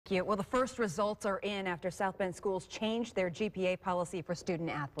Thank you. Well, the first results are in after South Bend schools changed their GPA policy for student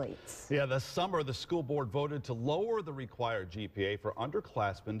athletes. Yeah, this summer the school board voted to lower the required GPA for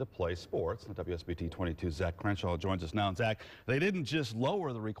underclassmen to play sports. WSBT-22's Zach Crenshaw joins us now. And Zach, they didn't just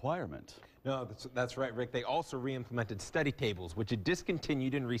lower the requirement. No, that's right, Rick. They also re-implemented study tables, which had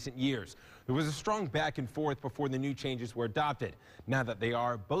discontinued in recent years. There was a strong back and forth before the new changes were adopted. Now that they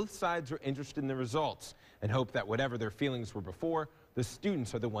are, both sides are interested in the results and hope that whatever their feelings were before, the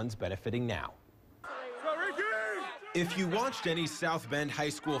students are the ones benefiting now. If you watched any South Bend high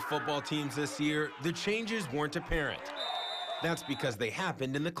school football teams this year, the changes weren't apparent. That's because they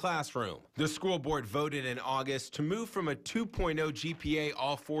happened in the classroom. The school board voted in August to move from a 2.0 GPA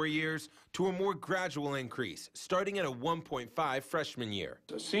all 4 years to a more gradual increase, starting at a 1.5 freshman year.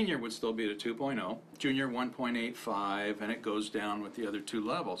 A senior would still be at a 2.0, junior 1.85, and it goes down with the other two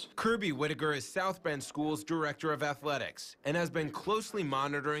levels. Kirby Whitaker is South Bend School's Director of Athletics and has been closely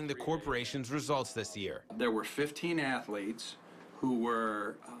monitoring the corporation's results this year. There were 15 athletes who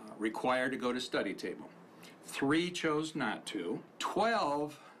were required to go to study table. 3 chose not to.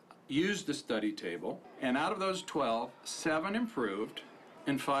 12 used the study table, and out of those 12, 7 improved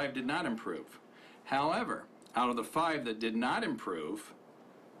and 5 did not improve. However, out of the 5 that did not improve,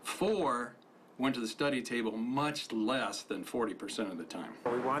 4 went to the study table much less than 40% of the time.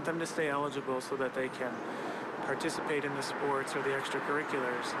 We want them to stay eligible so that they can participate in the sports or the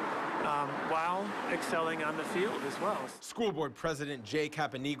extracurriculars while excelling on the field as well. School board president Jay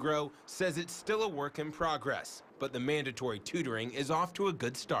Caponegro says it's still a work in progress, but the mandatory tutoring is off to a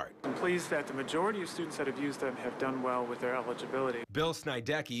good start. I'm pleased that the majority of students that have used them have done well with their eligibility. Bill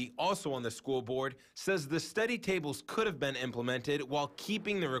Snydecki, also on the school board, says the study tables could have been implemented while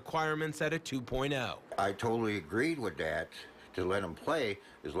keeping the requirements at a 2.0. I totally agreed with that, to let them play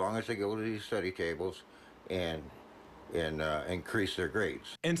as long as they go to these study tables and increase their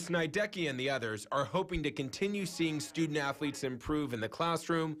grades. And Snydecki and the others are hoping to continue seeing student athletes improve in the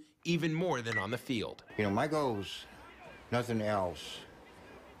classroom even more than on the field. You know, my goal is nothing else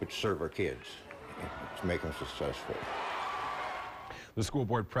but serve our kids, to make them successful. The school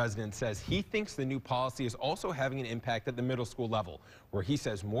board president says he thinks the new policy is also having an impact at the middle school level, where he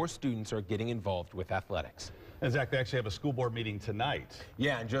says more students are getting involved with athletics. And Zach, they actually have a school board meeting tonight.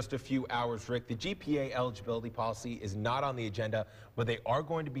 Yeah, in just a few hours, Rick. The GPA eligibility policy is not on the agenda, but they are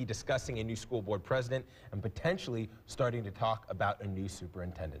going to be discussing a new school board president and potentially starting to talk about a new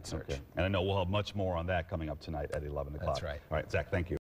superintendent search. Okay. And I know we'll have much more on that coming up tonight at 11 o'clock. That's right. All right, Zach, thank you.